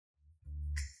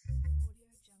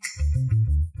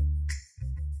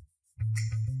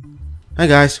Hi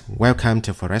guys, welcome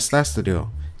to Foresta Studio.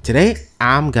 Today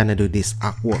I'm gonna do this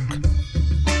artwork.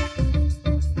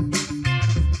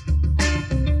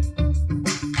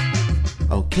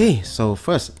 Okay, so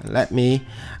first let me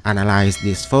analyze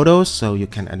these photos so you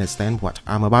can understand what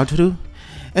I'm about to do.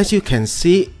 As you can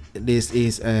see, this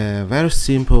is a very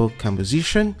simple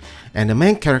composition, and the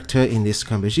main character in this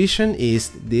composition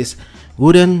is this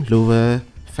wooden louver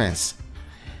fence.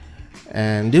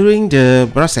 And during the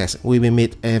process, we will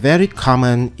meet a very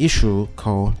common issue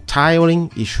called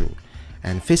tiling issue,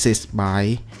 and fixed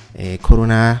by a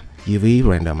Corona UVW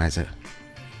Randomizer.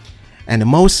 And the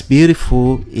most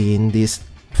beautiful in this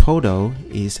photo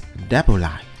is Dappled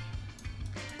Light.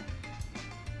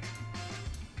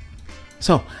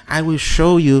 So I will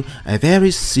show you a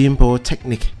very simple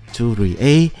technique to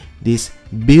create this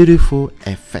beautiful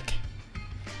effect.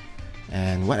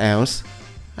 And what else?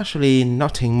 Actually,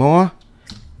 nothing more.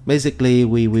 Basically,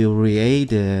 we will create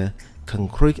the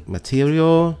concrete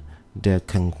material, the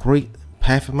concrete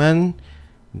pavement,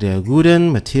 the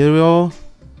wooden material,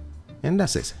 and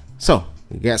that's it. So,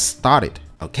 get started.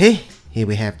 Okay, here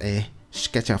we have a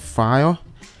Sketchup file,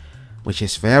 which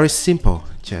is very simple,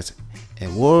 just a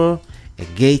wall, a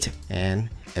gate, and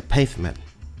a pavement.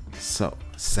 So,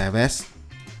 save as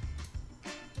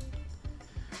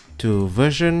to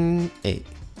version 8.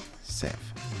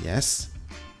 Save, yes.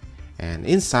 And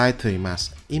inside we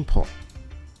must import.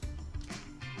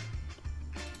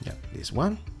 Yep, this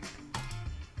one.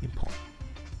 Import.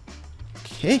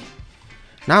 Okay.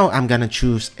 Now I'm gonna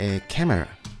choose a camera.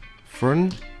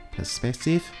 Front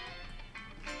perspective.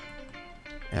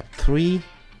 F3.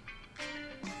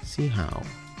 See how.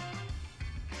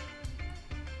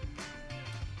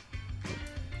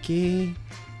 Okay.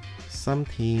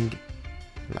 Something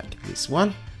like this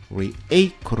one.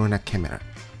 Create Corona camera.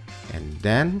 And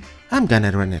then I'm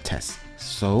gonna run a test.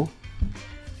 So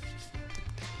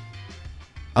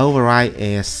override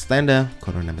a standard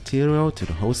Corona material to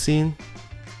the whole scene.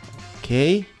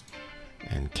 Okay,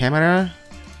 and camera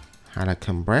highlight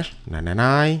compress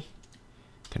 999,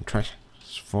 contrast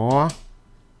 4.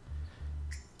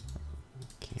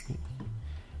 Okay,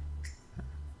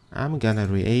 I'm gonna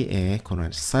create a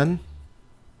Corona sun.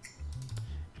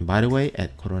 And by the way,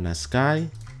 add Corona sky.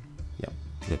 Yep,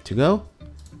 good to go.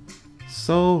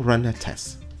 So run a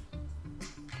test.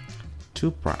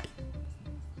 Too bright.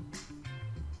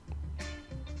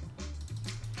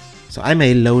 So I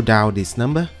may load down this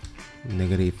number,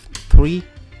 -3,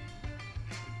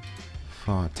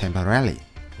 for temporarily.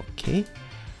 Okay.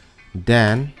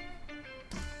 Then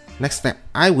next step,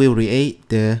 I will create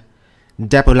the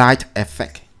Dappled Light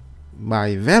effect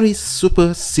by very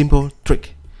super simple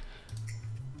trick.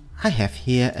 I have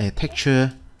here a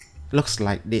texture looks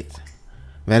like this.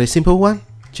 Very simple one,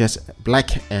 just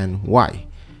black and white,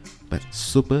 but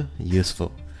super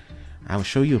useful. I'll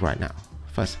show you right now.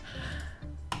 First,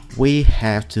 we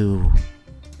have to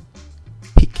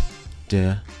pick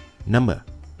the number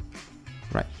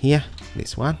right here,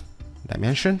 this one,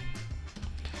 dimension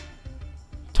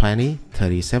 20,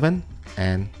 37,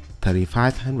 and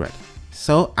 3500.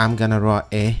 So I'm gonna draw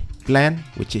a plan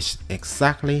which is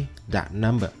exactly that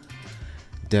number.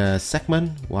 The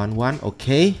segment 11,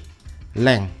 okay.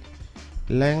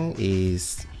 Length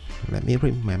is, let me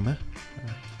remember,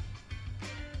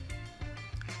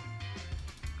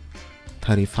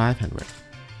 3500.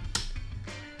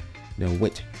 The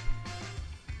width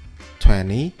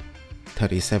 20,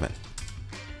 37.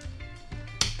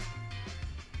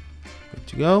 Good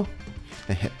to go.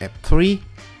 I hit F3.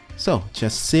 So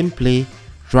just simply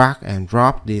drag and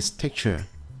drop this texture.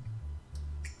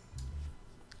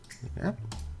 Yep.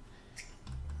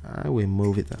 I will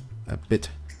move it up a bit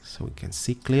so we can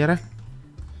see clearer.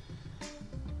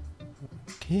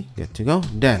 Okay, good to go.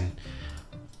 Then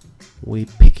we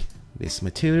pick this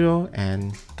material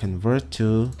and convert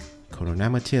to Corona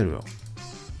material.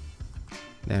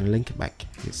 Then link back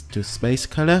this to space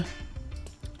color.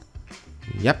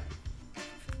 Yep.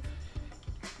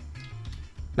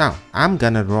 Now I'm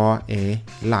gonna draw a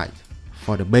light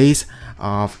for the base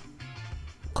of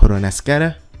Corona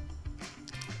scatter.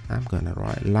 I'm gonna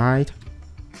draw a light.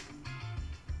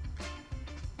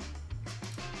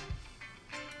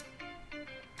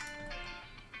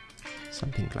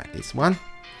 Something like this one.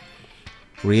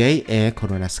 Create a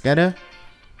Corona scatter.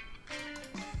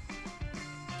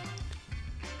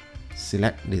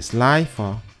 Select this line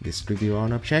for distribute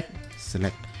on object.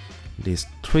 Select this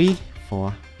 3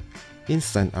 for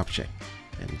instant object.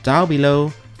 And down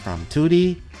below, from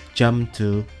 2D, jump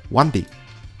to 1D.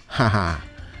 Haha,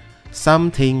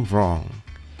 something wrong.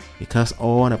 Because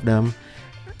all of them,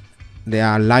 they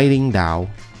are lighting down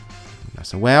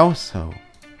as well. So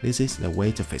This is the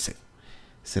way to fix it.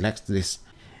 Select this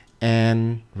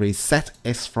and reset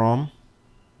X from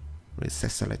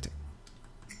reset selected.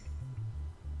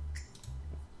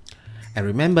 And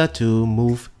remember to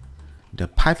move the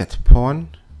pivot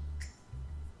point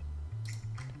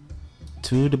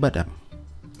to the bottom.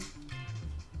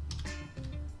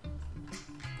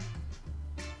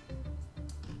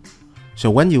 So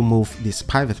when you move this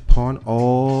pivot point,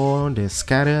 all the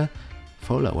scatter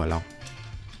follow along.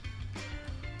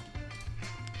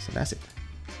 So that's it.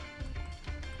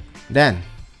 Then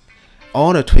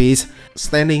all the trees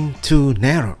standing too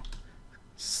narrow,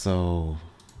 so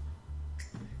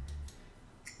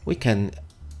we can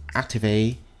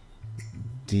activate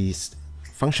this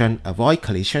function avoid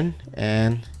collision,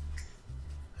 and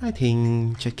I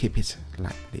think just keep it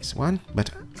like this one,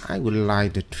 but I would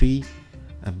like the tree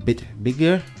a bit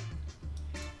bigger.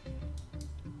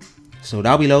 So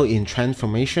down below in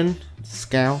transformation,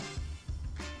 scale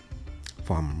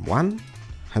from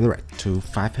 100 to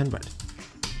 500,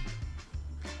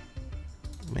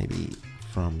 maybe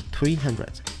from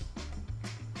 300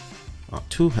 or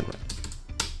 200.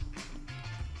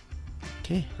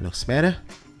 Okay, looks better.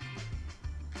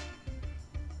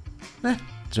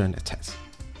 Let's run the test.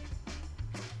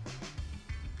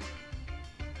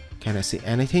 Can I see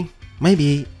anything?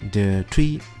 Maybe the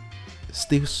tree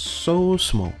still so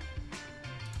small.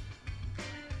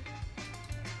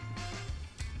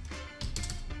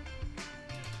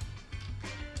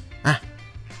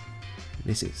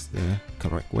 This is the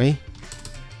correct way.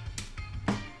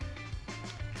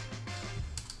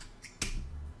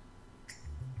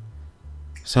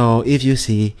 So if you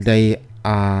see they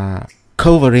are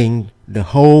covering the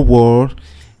whole world,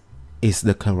 is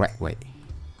the correct way.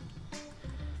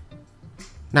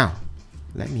 Now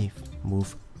let me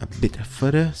move a bit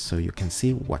further so you can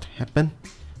see what happened.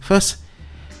 First,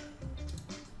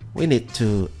 we need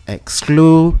to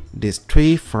exclude this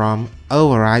tree from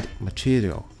override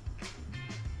material.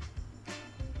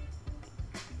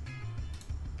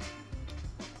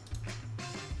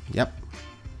 Yep,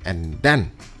 and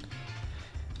then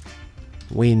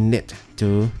we need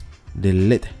to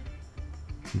delete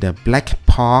the black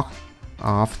part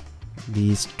of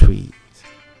these trees,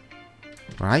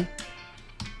 right?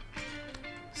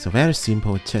 So very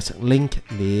simple, just link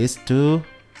this to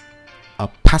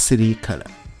opacity color.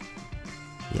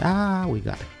 Yeah, we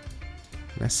got it.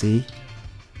 Let's see.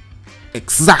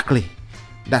 Exactly,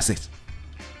 that's it.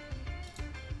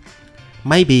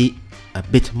 Maybe a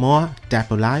bit more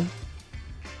Dappled Light.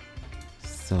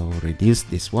 So reduce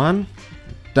this one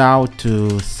down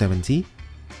to 70.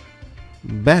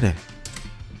 Better.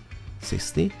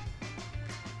 60.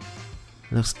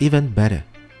 Looks even better.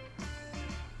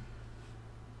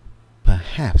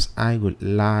 Perhaps I would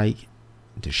like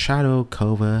the shadow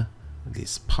cover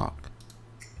this part.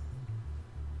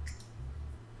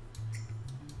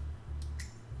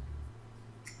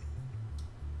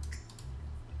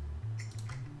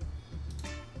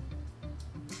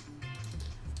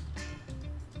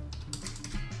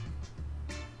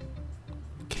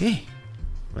 Okay,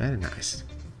 very nice.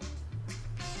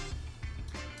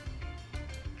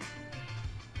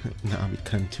 Now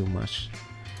become too much.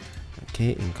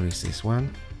 Okay, increase this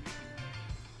one.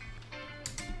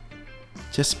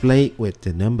 Just play with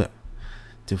the number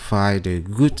to find the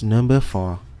good number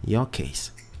for your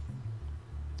case.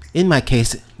 In my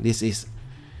case, this is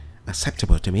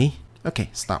acceptable to me. Okay,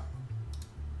 stop.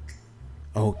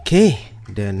 Okay,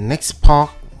 the next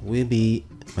part will be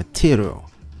material.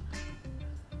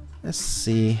 Let's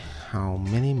see how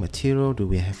many material do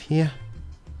we have here.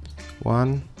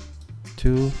 1,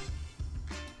 2,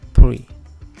 3.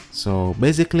 So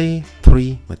basically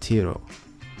 3 material,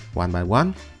 one by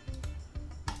one.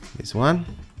 This one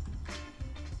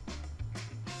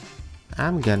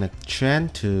I'm gonna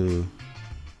change to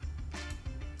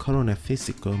Corona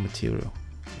physical material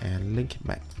and link it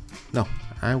back. No,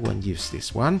 I won't use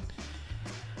this one.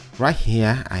 Right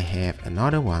here I have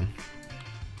another one,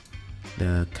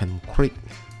 the concrete.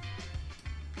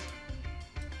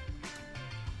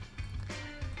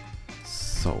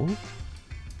 So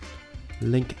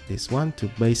link this one to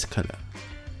base color,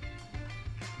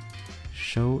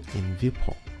 show in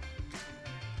viewport.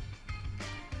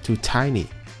 Too tiny.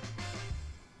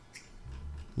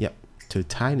 Yep, too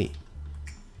tiny.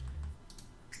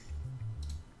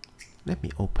 Let me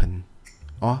open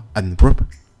or ungroup.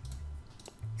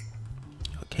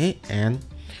 Okay, and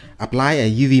apply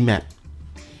a UV map.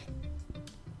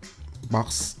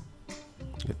 Box.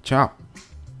 Good job.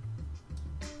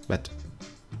 But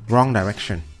wrong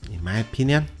direction. In my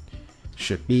opinion,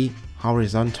 should be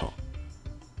horizontal.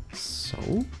 So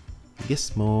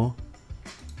Gizmo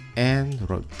and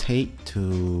rotate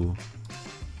to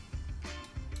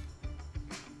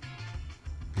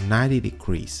 90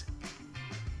 degrees.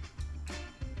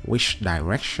 Which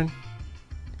direction?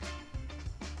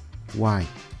 Why?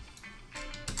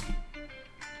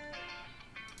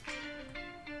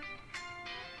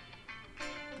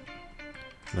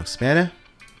 Looks better.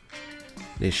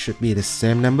 This should be the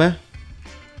same number.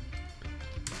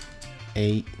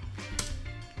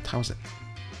 8,000.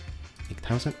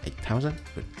 8,000. 8,000.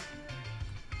 Good.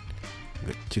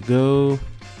 Good to go.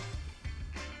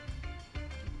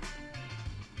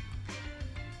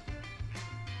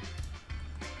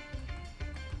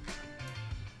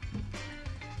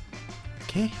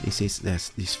 Okay, this is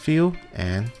this field,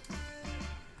 and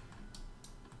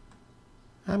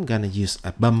I'm gonna use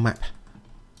a bump map.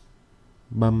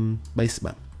 Base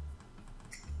bump.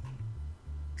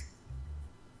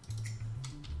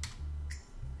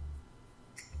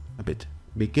 A bit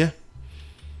bigger.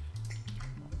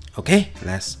 Okay,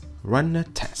 let's run a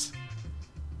test.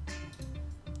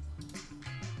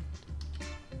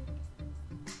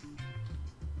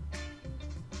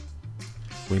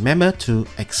 Remember to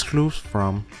exclude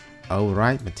from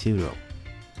override material.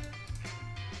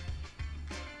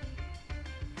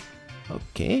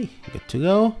 Okay, good to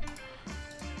go.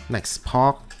 Next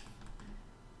part,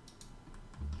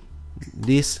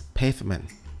 this pavement.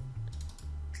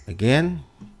 Again,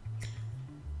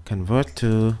 convert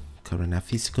to Corona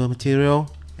physical material,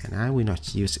 and I will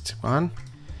not use it one.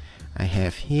 I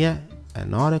have here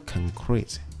another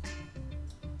concrete.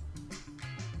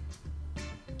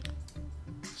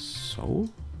 So,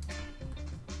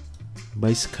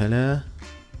 base color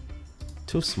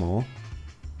too small.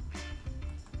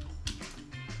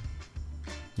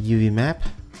 UV map,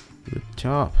 good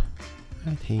job.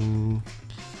 I think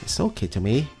it's okay to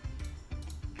me.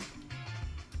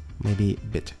 Maybe a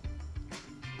bit.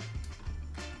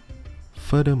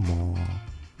 Furthermore,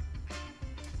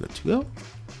 good to go.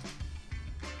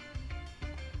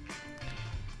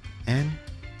 And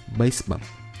base bump.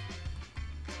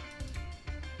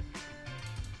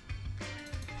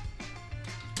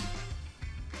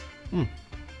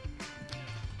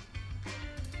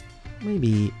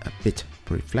 Maybe a bit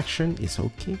reflection is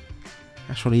okay.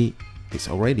 Actually, it's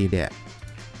already there.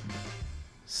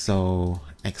 So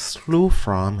exclude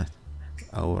from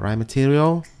our raw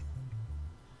material.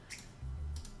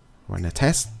 Run a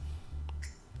test.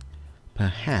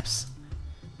 Perhaps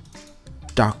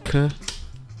darker.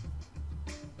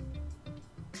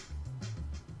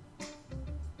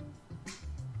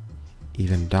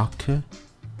 Even darker.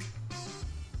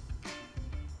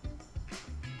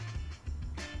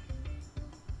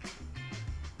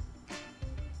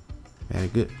 Very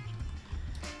good.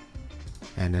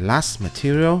 And the last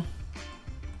material.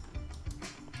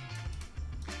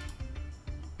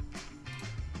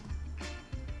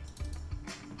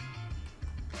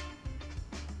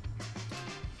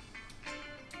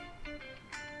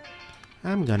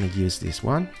 I'm gonna use this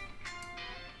one.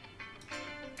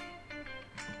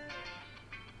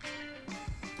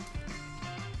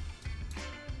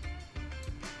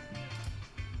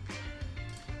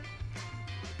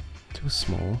 Too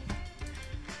small.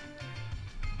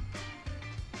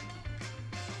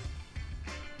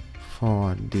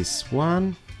 For this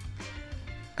one,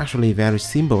 actually very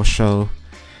simple, so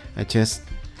I just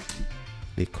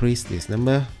decrease this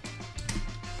number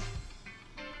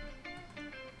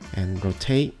and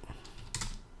rotate,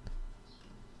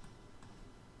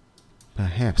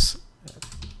 perhaps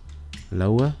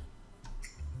lower.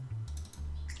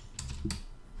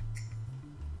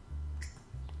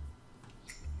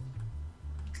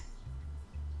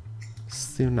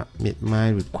 Still not meet my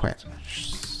request,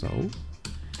 so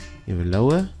even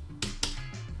lower.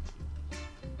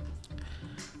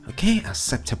 Okay,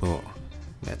 acceptable.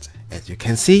 But as you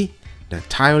can see, the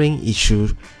tiling issue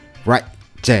right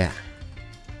there.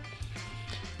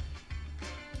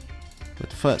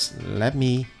 But first, let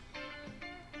me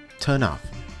turn off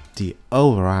the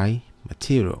override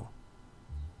material.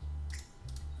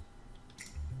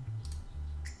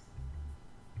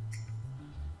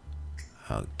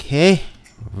 Okay,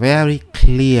 very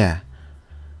clear.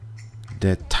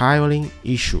 The tiling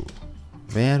issue,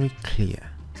 very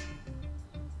clear.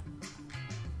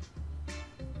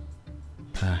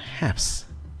 Perhaps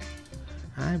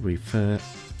I prefer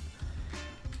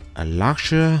a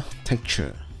larger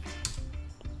texture.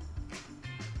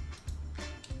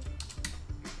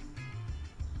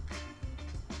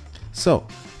 So,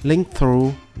 link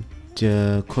through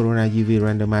the Corona UV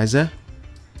Randomizer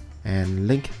and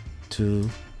link to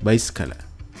base color.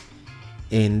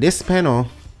 In this panel,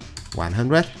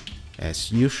 100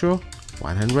 as usual,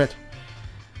 100.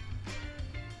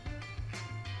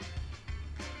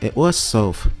 it was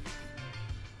solved.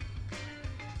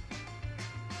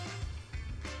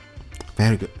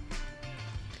 Very good.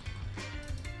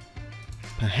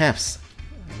 Perhaps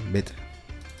a bit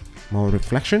more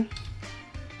reflection.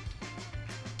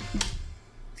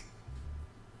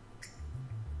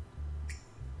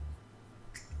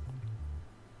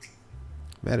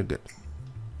 Very good.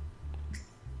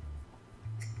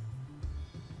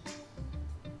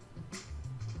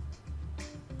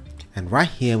 And right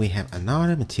here we have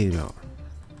another material,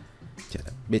 just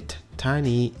a bit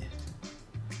tiny.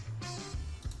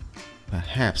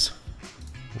 Perhaps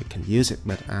we can use it,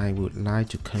 but I would like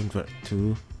to convert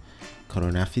to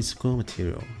Corona physical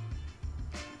material.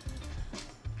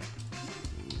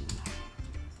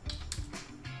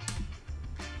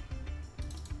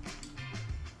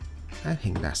 I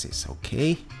think that is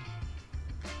okay.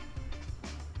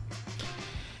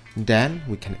 Then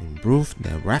we can improve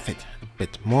the graphic a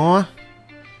bit more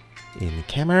in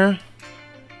camera.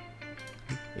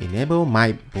 Enable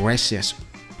my precious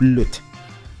blood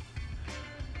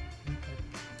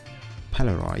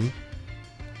Polaroid.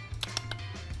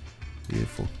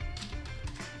 Beautiful.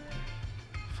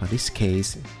 For this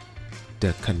case,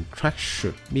 the contrast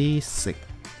should be 6.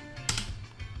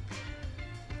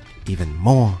 Even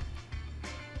more.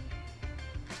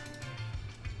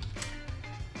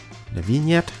 The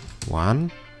vignette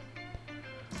 1.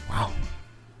 Wow,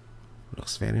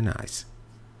 looks very nice.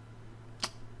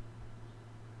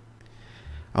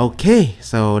 Okay,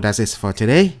 so that's it for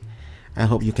today. I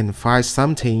hope you can find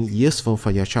something useful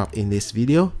for your shop in this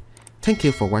video. Thank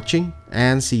you for watching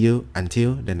and see you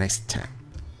until the next time.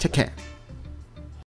 Take care.